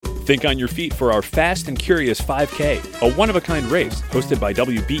Think on your feet for our Fast and Curious 5K, a one-of-a-kind race hosted by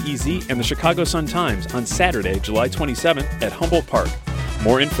WBEZ and the Chicago Sun-Times on Saturday, July 27th at Humboldt Park.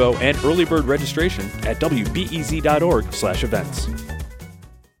 More info and early bird registration at wbez.org/events.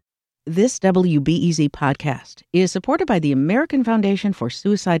 This WBEZ podcast is supported by the American Foundation for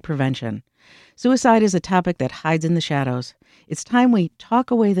Suicide Prevention. Suicide is a topic that hides in the shadows. It's time we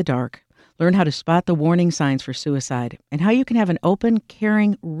talk away the dark, learn how to spot the warning signs for suicide, and how you can have an open,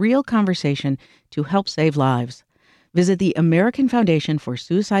 caring, real conversation to help save lives. Visit the American Foundation for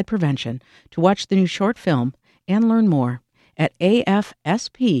Suicide Prevention to watch the new short film and learn more at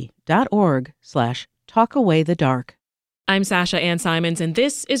afsp.org/talkawaythedark. I'm Sasha Ann Simons, and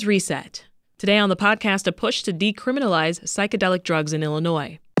this is Reset. Today on the podcast, a push to decriminalize psychedelic drugs in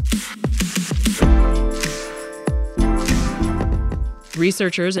Illinois.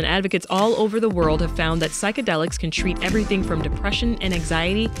 Researchers and advocates all over the world have found that psychedelics can treat everything from depression and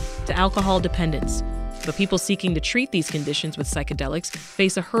anxiety to alcohol dependence. But people seeking to treat these conditions with psychedelics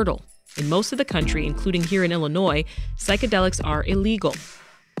face a hurdle. In most of the country, including here in Illinois, psychedelics are illegal.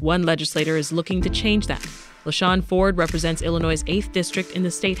 One legislator is looking to change that. LaShawn Ford represents Illinois' 8th District in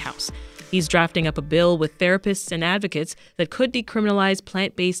the State House. He's drafting up a bill with therapists and advocates that could decriminalize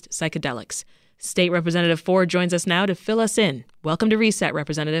plant-based psychedelics. State Representative Ford joins us now to fill us in. Welcome to Reset,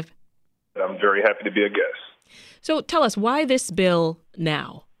 Representative. I'm very happy to be a guest. So tell us, why this bill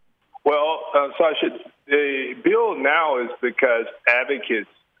now? Well, Sasha, the bill now is because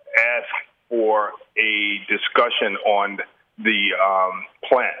advocates ask for a discussion on the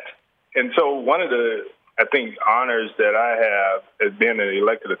plant. And so one of the, I think, honors that I have as being an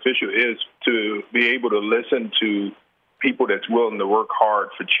elected official is to be able to listen to people that's willing to work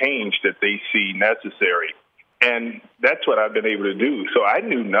hard for change that they see necessary. And that's what I've been able to do. So I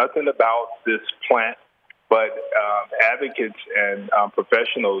knew nothing about this plant, but advocates and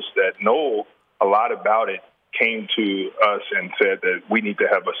professionals that know a lot about it came to us and said that we need to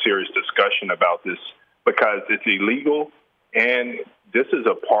have a serious discussion about this because it's illegal, and this is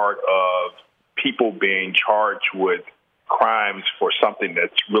a part of people being charged with crimes for something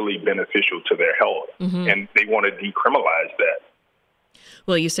that's really beneficial to their health, and they want to decriminalize that.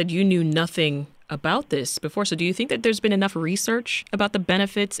 Well, you said you knew nothing about this before, so do you think that there's been enough research about the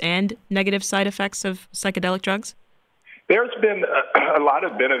benefits and negative side effects of psychedelic drugs? There's been a lot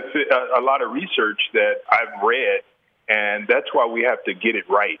of benefit, a lot of research that I've read, and that's why we have to get it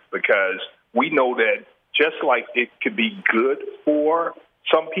right, because we know that just like it could be good for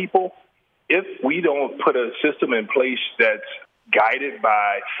some people, if we don't put a system in place that's guided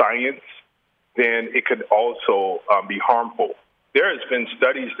by science, then it could also be harmful. There has been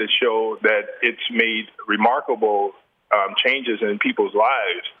studies that show that it's made remarkable changes in people's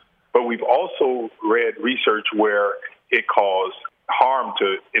lives, but we've also read research where it caused harm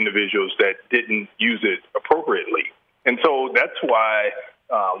to individuals that didn't use it appropriately. And so that's why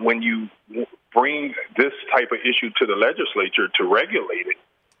when you bring this type of issue to the legislature to regulate it,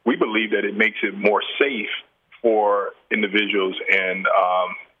 we believe that it makes it more safe for individuals and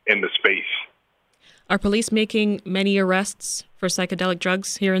in the space. Are police making many arrests for psychedelic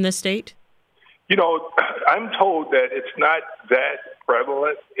drugs here in this state? You know, I'm told that it's not that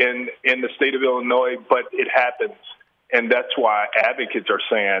prevalent in the state of Illinois, but it happens. And that's why advocates are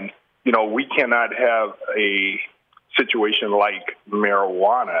saying, you know, we cannot have a situation like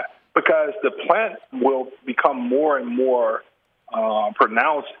marijuana because the plant will become more and more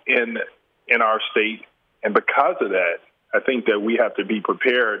pronounced in our state. And because of that, I think that we have to be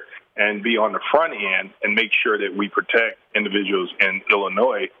prepared and be on the front end and make sure that we protect individuals in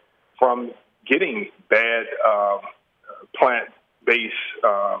Illinois from getting bad plant-based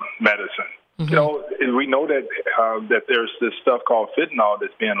medicine. You know, we know that that there's this stuff called fentanyl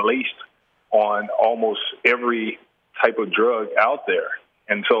that's being laced on almost every type of drug out there.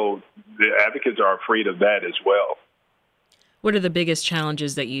 And so the advocates are afraid of that as well. What are the biggest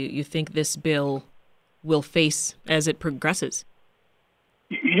challenges that you think this bill will face as it progresses?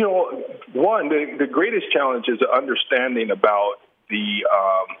 You know, one, the greatest challenge is the understanding about the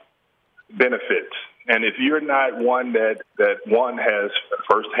benefits. And if you're not one that one has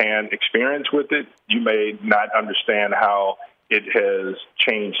firsthand experience with it, you may not understand how it has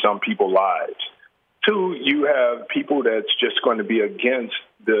changed some people's lives. Two, you have people that's just going to be against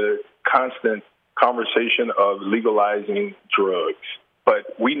the constant conversation of legalizing drugs.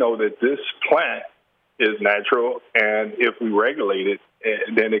 But we know that this plant is natural, and if we regulate it,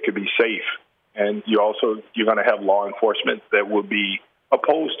 then it could be safe. And you're going to have law enforcement that will be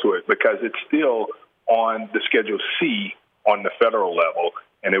opposed to it because it's still on the Schedule C on the federal level,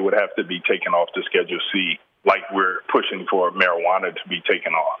 and it would have to be taken off the Schedule C like we're pushing for marijuana to be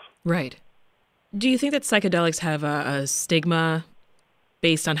taken off. Right. Do you think that psychedelics have a stigma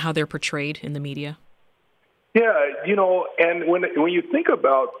based on how they're portrayed in the media? Yeah, and when you think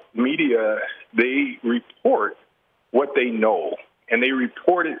about media, they report what they know, and they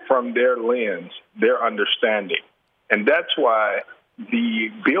report it from their lens, their understanding. And that's why the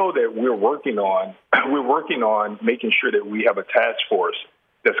bill that we're working on making sure that we have a task force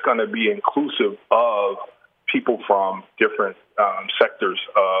that's going to be inclusive of people from different sectors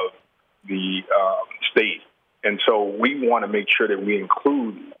of the state. And so we want to make sure that we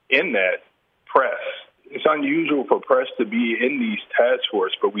include in that press. It's unusual for press to be in these task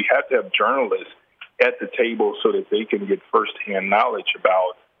force, but we have to have journalists at the table so that they can get firsthand knowledge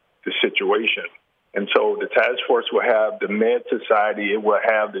about the situation. And so the task force will have the Med Society, it will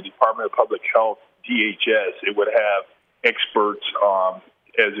have the Department of Public Health, DHS, it would have experts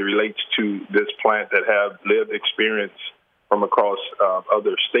as it relates to this plant that have lived experience from across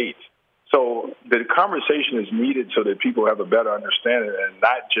other states. So the conversation is needed so that people have a better understanding and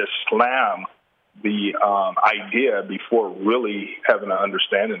not just slam the idea before really having an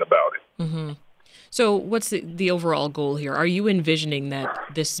understanding about it. Mm-hmm. So what's the overall goal here? Are you envisioning that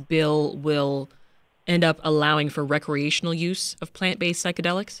this bill will end up allowing for recreational use of plant-based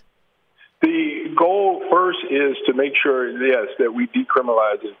psychedelics? The goal first is to make sure, yes, that we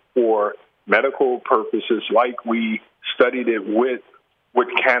decriminalize it for medical purposes like we studied it with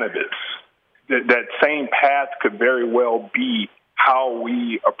cannabis. That same path could very well be how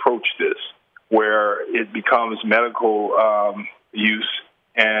we approach this, where it becomes medical use,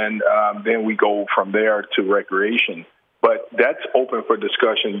 and then we go from there to recreation. But that's open for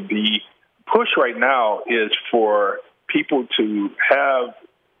discussion. The push right now is for people to have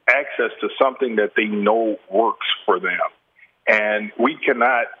access to something that they know works for them. And we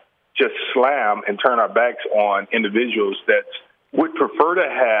cannot just slam and turn our backs on individuals that would prefer to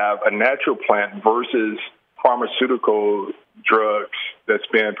have a natural plant versus pharmaceutical drugs that's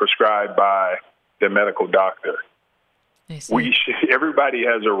been prescribed by their medical doctor. Everybody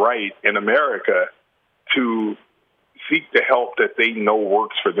has a right in America to seek the help that they know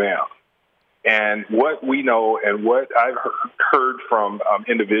works for them. And what we know and what I've heard from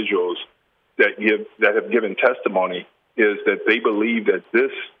individuals that have given testimony is that they believe that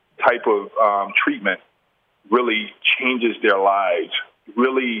this type of treatment really changes their lives,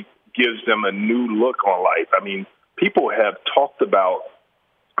 really gives them a new look on life. I mean, people have talked about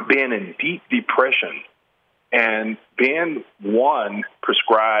being in deep depression and being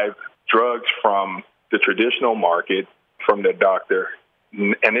prescribed drugs from the traditional market from their doctor,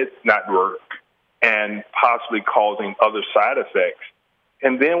 and it's not work, and possibly causing other side effects.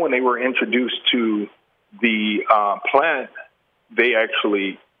 And then when they were introduced to the plant, they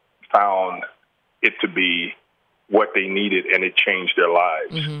actually found it to be what they needed, and it changed their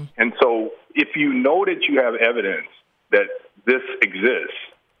lives. Mm-hmm. And so if you know that you have evidence that this exists,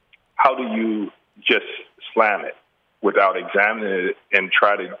 how do you just slam it without examining it and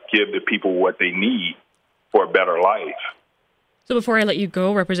try to give the people what they need for a better life? So before I let you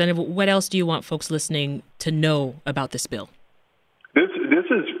go, Representative, what else do you want folks listening to know about this bill? This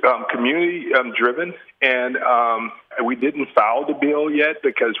is community-driven, and we didn't file the bill yet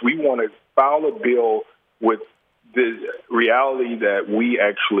because we want to file a bill with the reality that we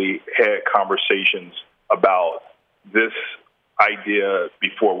actually had conversations about this idea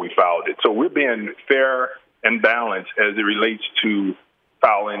before we filed it. So we're being fair and balanced as it relates to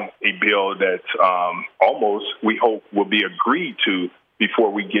filing a bill that almost, we hope, will be agreed to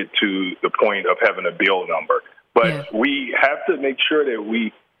before we get to the point of having a bill number. But we have to make sure that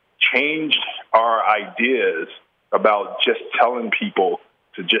we change our ideas about just telling people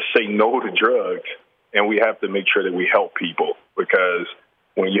to just say no to drugs, and we have to make sure that we help people, because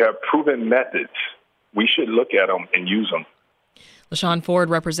when you have proven methods, we should look at them and use them. LaShawn Ford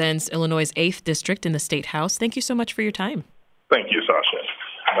represents Illinois' 8th District in the State House. Thank you so much for your time. Thank you,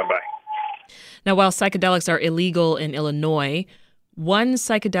 Sasha. Bye-bye. Now, while psychedelics are illegal in Illinois, one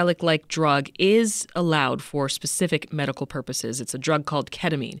psychedelic-like drug is allowed for specific medical purposes. It's a drug called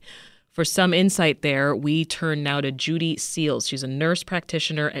ketamine. For some insight there, we turn now to Judy Seals. She's a nurse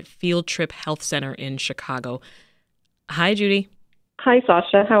practitioner at Field Trip Health Center in Chicago. Hi, Judy. Hi,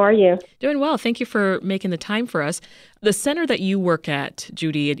 Sasha. How are you? Doing well. Thank you for making the time for us. The center that you work at,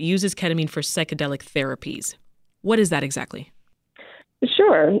 Judy, it uses ketamine for psychedelic therapies. What is that exactly?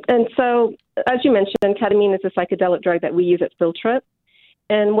 Sure. And so, as you mentioned, ketamine is a psychedelic drug that we use at Field Trip.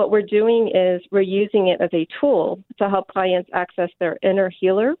 And what we're doing is we're using it as a tool to help clients access their inner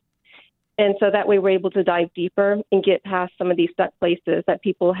healer. And so that way we're able to dive deeper and get past some of these stuck places that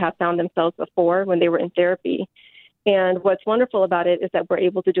people have found themselves before when they were in therapy. And what's wonderful about it is that we're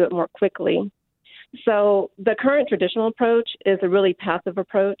able to do it more quickly. So the current traditional approach is a really passive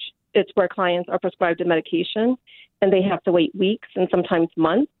approach. It's where clients are prescribed a medication and they have to wait weeks and sometimes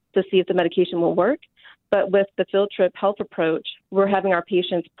months to see if the medication will work. But with the Field Trip Health approach, we're having our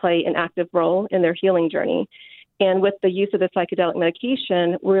patients play an active role in their healing journey. And with the use of the psychedelic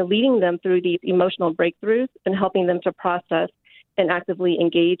medication, we're leading them through these emotional breakthroughs and helping them to process and actively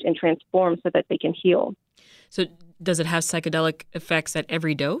engage and transform so that they can heal. So does it have psychedelic effects at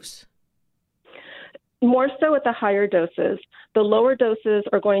every dose? More so at the higher doses. The lower doses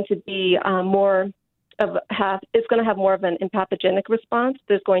are going to be it's going to have more of an empathogenic response.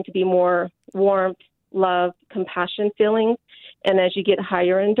 There's going to be more warmth, love, compassion feelings. And as you get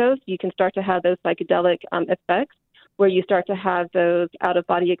higher in dose, you can start to have those psychedelic effects where you start to have those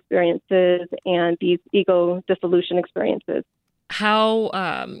out-of-body experiences and these ego dissolution experiences. How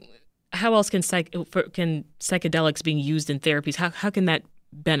else can psychedelics being used in therapies, how can that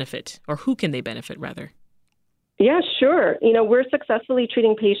benefit, or who can they benefit, rather? Yeah, sure. We're successfully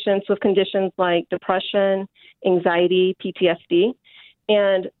treating patients with conditions like depression, anxiety, PTSD,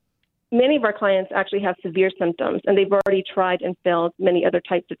 and many of our clients actually have severe symptoms, and they've already tried and failed many other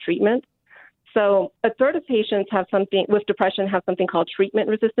types of treatments. So a third of patients with depression have something called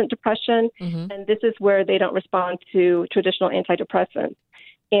treatment-resistant depression, and this is where they don't respond to traditional antidepressants.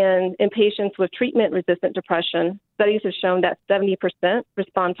 And in patients with treatment-resistant depression, studies have shown that 70%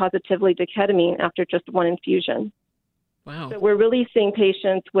 respond positively to ketamine after just one infusion. Wow. So we're really seeing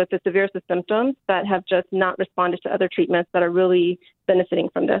patients with the severest of symptoms that have just not responded to other treatments that are really benefiting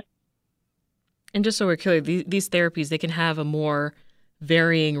from this. And just so we're clear, these therapies, they can have a more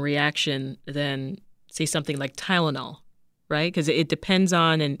varying reaction than, say, something like Tylenol, right? Because it depends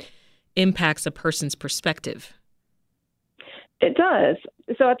on and impacts a person's perspective. It does.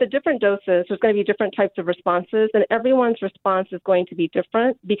 So at the different doses, there's going to be different types of responses, and everyone's response is going to be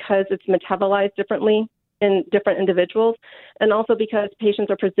different because it's metabolized differently in different individuals, and also because patients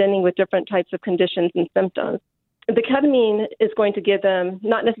are presenting with different types of conditions and symptoms. The ketamine is going to give them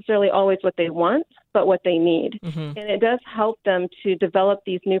not necessarily always what they want, but what they need. And it does help them to develop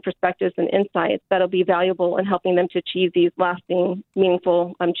these new perspectives and insights that'll be valuable in helping them to achieve these lasting,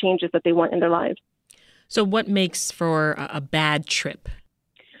 meaningful changes that they want in their lives. So what makes for a bad trip?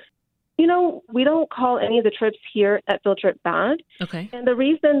 We don't call any of the trips here at Field Trip bad. Okay. And the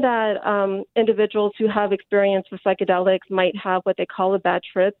reason that individuals who have experience with psychedelics might have what they call a bad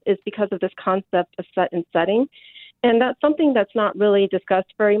trip is because of this concept of set and setting. And that's something that's not really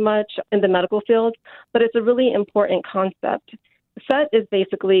discussed very much in the medical field, but it's a really important concept. Set is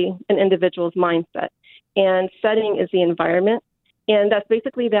basically an individual's mindset, and setting is the environment. And that's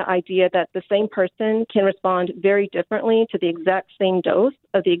basically the idea that the same person can respond very differently to the exact same dose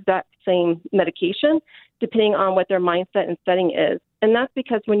of the exact same medication, depending on what their mindset and setting is. And that's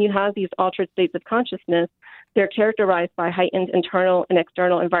because when you have these altered states of consciousness, they're characterized by heightened internal and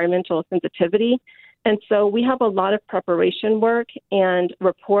external environmental sensitivity. And so we have a lot of preparation work and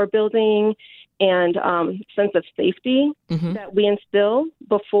rapport building and sense of safety that we instill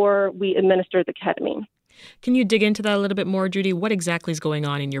before we administer the ketamine. Can you dig into that a little bit more, Judy? What exactly is going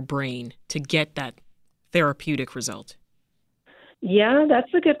on in your brain to get that therapeutic result? Yeah,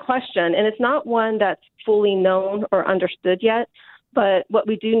 that's a good question. And it's not one that's fully known or understood yet. But what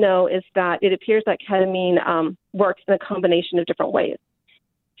we do know is that it appears that ketamine works in a combination of different ways.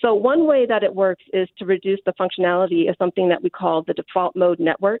 So one way that it works is to reduce the functionality of something that we call the default mode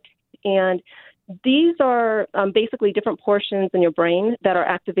network. And these are basically different portions in your brain that are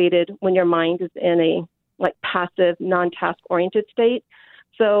activated when your mind is in a passive, non-task-oriented state.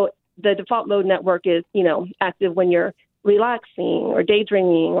 So the default mode network is, active when you're relaxing or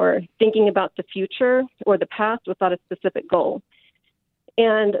daydreaming or thinking about the future or the past without a specific goal.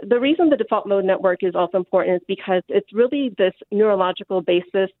 And the reason the default mode network is also important is because it's really this neurological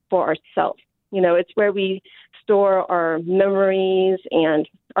basis for ourself. It's where we store our memories and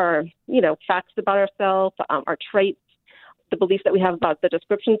our, facts about ourselves, our traits, the beliefs that we have about the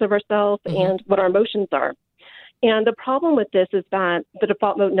descriptions of ourselves and what our emotions are. And the problem with this is that the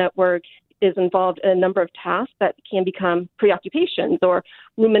default mode network is involved in a number of tasks that can become preoccupations or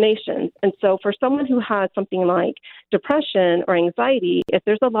ruminations. And so for someone who has something like depression or anxiety, if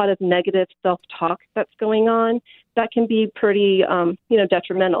there's a lot of negative self-talk that's going on, that can be pretty,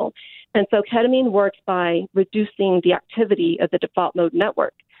 detrimental. And so ketamine works by reducing the activity of the default mode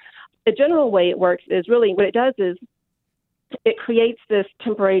network. The general way it works is really what it does is it creates this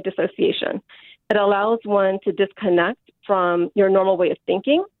temporary dissociation. It allows one to disconnect from your normal way of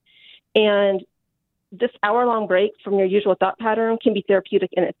thinking. And this hour-long break from your usual thought pattern can be therapeutic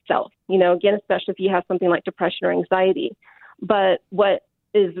in itself, again, especially if you have something like depression or anxiety. But what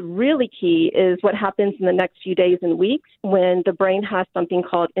is really key is what happens in the next few days and weeks when the brain has something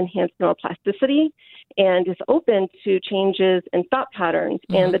called enhanced neuroplasticity and is open to changes in thought patterns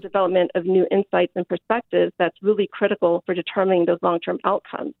and the development of new insights and perspectives that's really critical for determining those long-term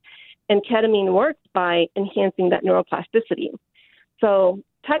outcomes. And ketamine works by enhancing that neuroplasticity. So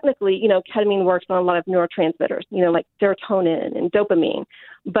technically, ketamine works on a lot of neurotransmitters, like serotonin and dopamine.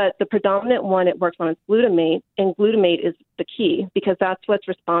 But the predominant one it works on is glutamate, and glutamate is the key because that's what's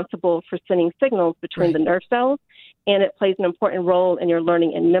responsible for sending signals between the nerve cells, and it plays an important role in your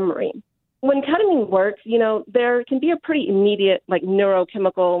learning and memory. When ketamine works, there can be a pretty immediate,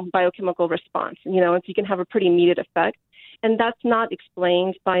 biochemical response, and you can have a pretty immediate effect. And that's not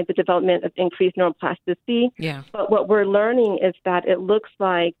explained by the development of increased neuroplasticity. Yeah. But what we're learning is that it looks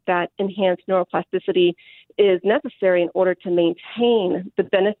like that enhanced neuroplasticity is necessary in order to maintain the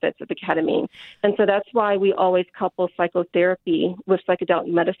benefits of the ketamine. And so that's why we always couple psychotherapy with psychedelic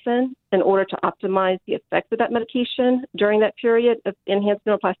medicine in order to optimize the effects of that medication during that period of enhanced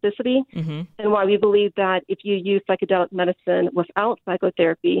neuroplasticity. And why we believe that if you use psychedelic medicine without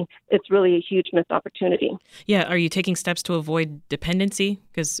psychotherapy, it's really a huge missed opportunity. Yeah. Are you taking steps to avoid dependency?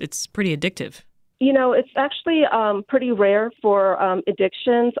 Because it's pretty addictive. It's actually pretty rare for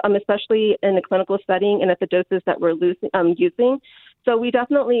addictions, especially in the clinical setting and at the doses that we're using. So we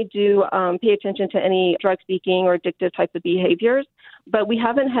definitely do pay attention to any drug-seeking or addictive types of behaviors, but we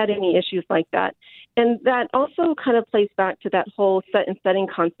haven't had any issues like that. And that also kind of plays back to that whole set and setting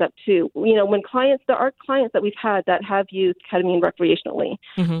concept, too. When there are clients that we've had that have used ketamine recreationally,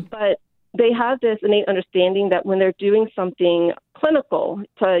 but they have this innate understanding that when they're doing something clinical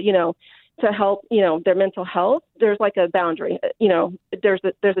to help, their mental health, there's like a boundary, there's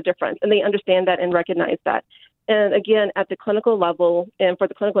a difference. And they understand that and recognize that. And again, at the clinical level and for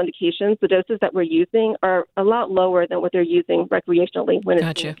the clinical indications, the doses that we're using are a lot lower than what they're using recreationally when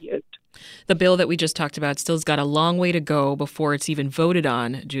it's being used. The bill that we just talked about still's got a long way to go before it's even voted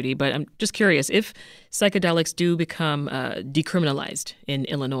on, Judy. But I'm just curious, if psychedelics do become decriminalized in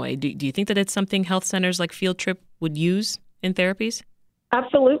Illinois, do you think that it's something health centers like Field Trip would use in therapies?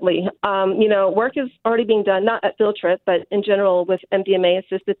 Absolutely. Work is already being done, not at Field Trip, but in general with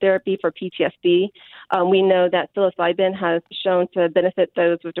MDMA-assisted therapy for PTSD. We know that psilocybin has shown to benefit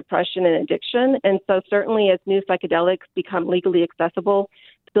those with depression and addiction. And so certainly as new psychedelics become legally accessible,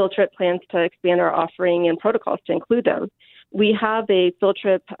 Field Trip plans to expand our offering and protocols to include them. We have a Field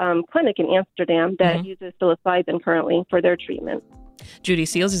Trip clinic in Amsterdam that uses psilocybin currently for their treatment. Judy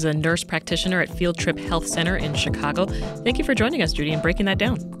Seals is a nurse practitioner at Field Trip Health Center in Chicago. Thank you for joining us, Judy, and breaking that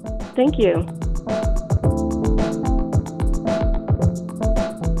down. Thank you.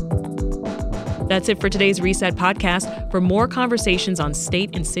 That's it for today's Reset podcast. For more conversations on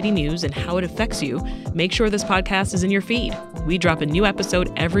state and city news and how it affects you, make sure this podcast is in your feed. We drop a new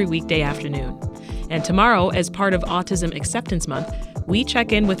episode every weekday afternoon. And tomorrow, as part of Autism Acceptance Month, we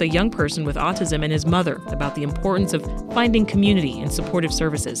check in with a young person with autism and his mother about the importance of finding community and supportive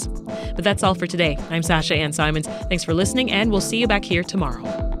services. But that's all for today. I'm Sasha Ann Simons. Thanks for listening, and we'll see you back here tomorrow.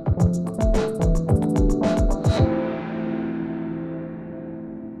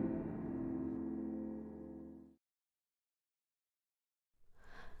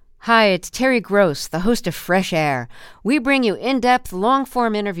 Hi, it's Terry Gross, the host of Fresh Air. We bring you in-depth,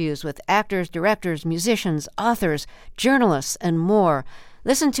 long-form interviews with actors, directors, musicians, authors, journalists, and more.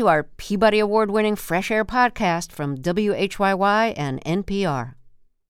 Listen to our Peabody Award-winning Fresh Air podcast from WHYY and NPR.